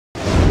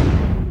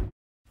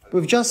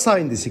We've just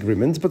signed this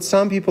agreement, but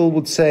some people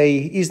would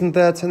say, isn't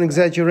that an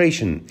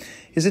exaggeration?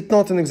 Is it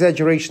not an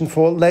exaggeration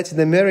for Latin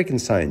American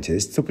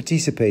scientists to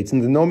participate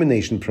in the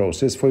nomination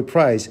process for a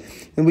prize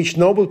in which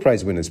Nobel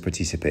Prize winners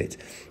participate?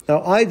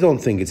 Now, I don't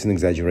think it's an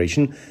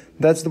exaggeration.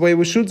 That's the way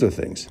we should do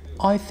things.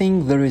 I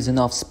think there is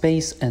enough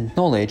space and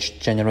knowledge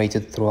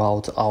generated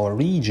throughout our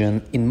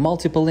region in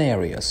multiple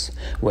areas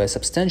where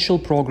substantial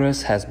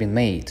progress has been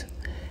made.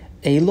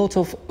 A lot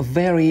of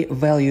very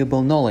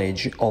valuable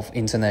knowledge of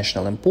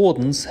international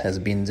importance has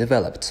been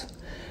developed.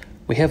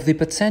 We have the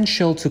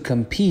potential to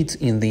compete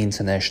in the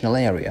international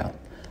area.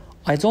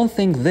 I don't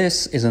think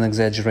this is an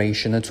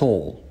exaggeration at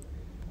all.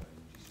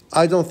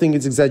 I don't think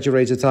it's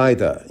exaggerated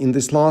either. In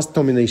this last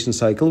nomination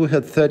cycle, we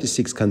had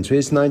 36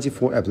 countries,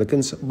 94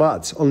 applicants,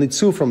 but only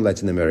 2 from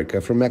Latin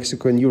America, from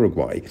Mexico and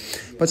Uruguay.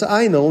 But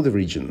I know the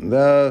region.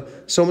 There are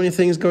so many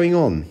things going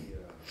on.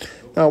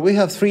 Now, we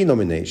have 3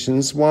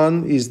 nominations.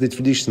 One is the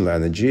traditional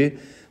energy,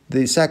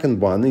 the second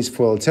one is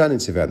for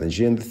alternative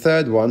energy, and the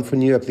third one for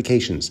new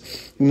applications.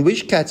 In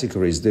which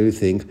categories do you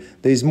think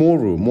there is more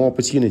room, more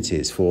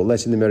opportunities for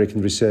Latin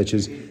American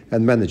researchers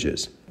and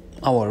managers?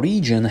 Our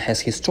region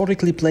has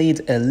historically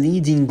played a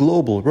leading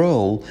global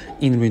role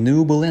in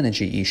renewable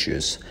energy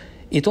issues.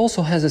 It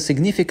also has a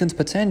significant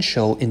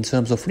potential in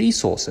terms of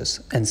resources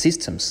and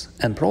systems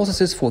and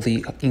processes for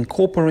the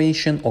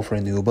incorporation of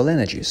renewable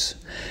energies.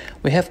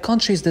 We have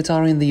countries that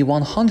are in the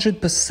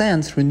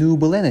 100%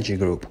 renewable energy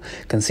group,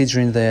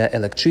 considering their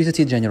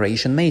electricity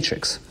generation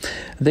matrix.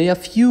 They are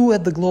few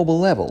at the global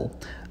level.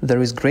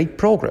 There is great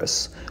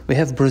progress. We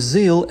have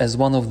Brazil as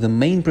one of the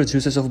main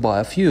producers of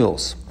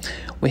biofuels.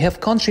 We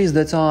have countries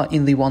that are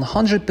in the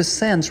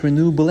 100%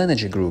 renewable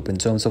energy group in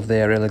terms of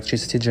their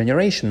electricity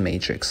generation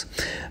matrix.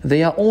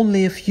 They are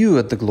only a few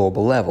at the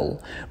global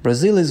level.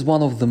 Brazil is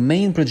one of the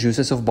main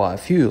producers of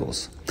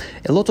biofuels.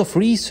 A lot of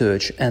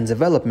research and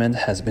development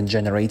has been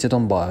generated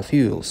on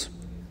biofuels.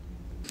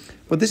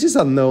 But this is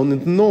unknown in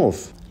the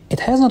north. It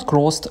has not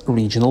crossed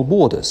regional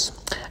borders.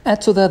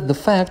 Add to that the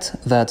fact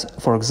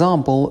that, for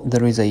example,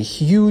 there is a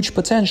huge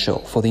potential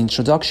for the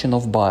introduction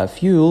of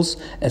biofuels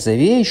as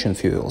aviation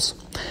fuels.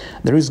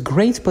 There is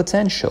great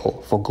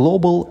potential for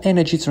global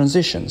energy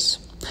transitions.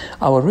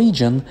 Our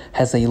region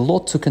has a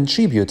lot to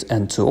contribute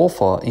and to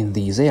offer in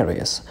these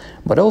areas,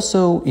 but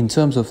also in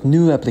terms of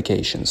new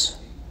applications.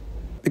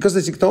 Because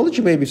the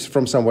technology may be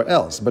from somewhere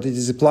else, but it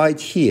is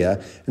applied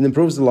here and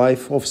improves the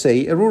life of,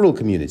 say, a rural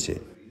community.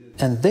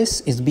 And this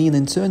is being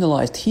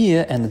internalized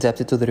here and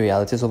adapted to the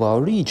realities of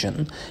our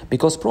region,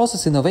 because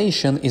process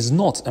innovation is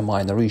not a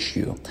minor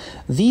issue.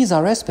 These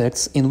are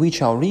aspects in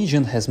which our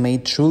region has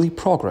made truly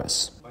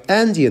progress.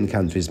 Andean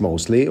countries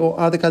mostly, or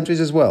other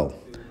countries as well?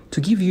 To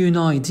give you an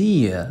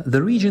idea,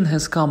 the region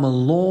has come a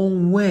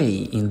long way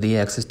in the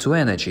access to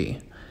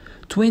energy.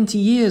 20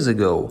 years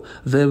ago,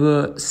 there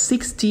were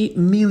 60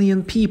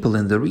 million people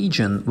in the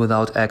region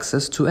without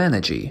access to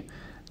energy.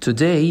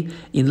 Today,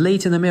 in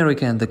Latin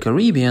America and the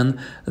Caribbean,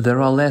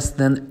 there are less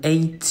than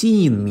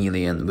 18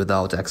 million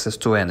without access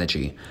to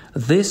energy.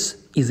 This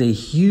is a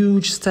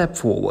huge step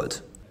forward.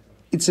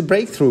 It's a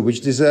breakthrough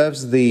which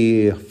deserves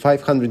the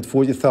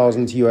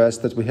 $540,000 US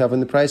that we have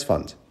in the prize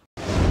fund.